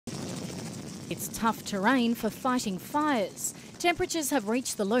It's tough terrain for fighting fires. Temperatures have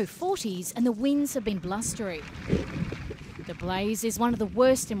reached the low 40s and the winds have been blustery. The blaze is one of the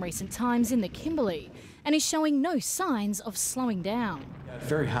worst in recent times in the Kimberley and is showing no signs of slowing down. It's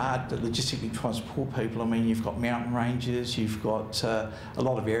very hard to logistically transport people. I mean, you've got mountain ranges, you've got a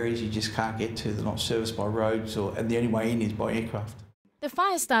lot of areas you just can't get to. They're not serviced by roads, and the only way in is by aircraft. The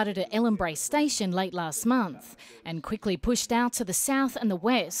fire started at Ellenbrae Station late last month and quickly pushed out to the south and the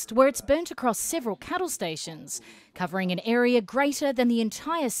west, where it's burnt across several cattle stations, covering an area greater than the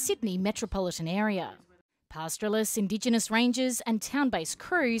entire Sydney metropolitan area. Pastoralists, Indigenous rangers and town-based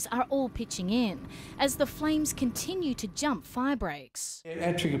crews are all pitching in as the flames continue to jump fire breaks.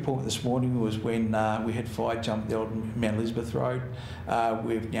 Our trigger point this morning was when we had fire jump the old Mount Elizabeth Road.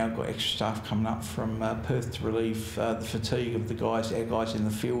 We've now got extra staff coming up from Perth to relieve the fatigue of our guys in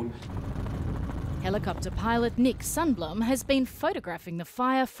the field. Helicopter pilot Nick Sunblom has been photographing the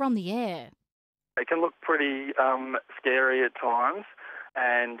fire from the air. It can look pretty scary at times.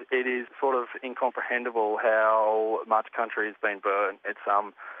 And it is sort of incomprehensible how much country has been burnt. It's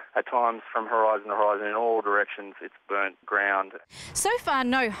at times from horizon to horizon in all directions it's burnt ground. So far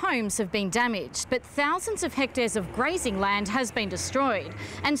no homes have been damaged, but thousands of hectares of grazing land has been destroyed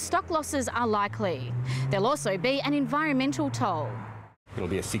and stock losses are likely. There'll also be an environmental toll. It'll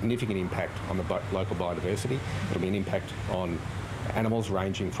be a significant impact on the local biodiversity. It'll be an impact on animals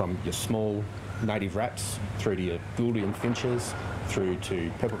ranging from your small native rats through to your Gouldian finches, through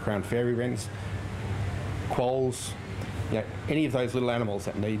to purple-crowned fairy wrens, quolls, any of those little animals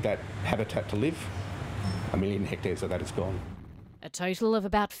that need that habitat to live. 1 million hectares of that is gone. A total of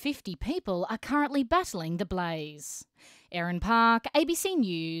about 50 people are currently battling the blaze. Erin Park, ABC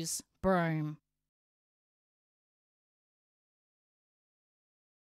News, Broome.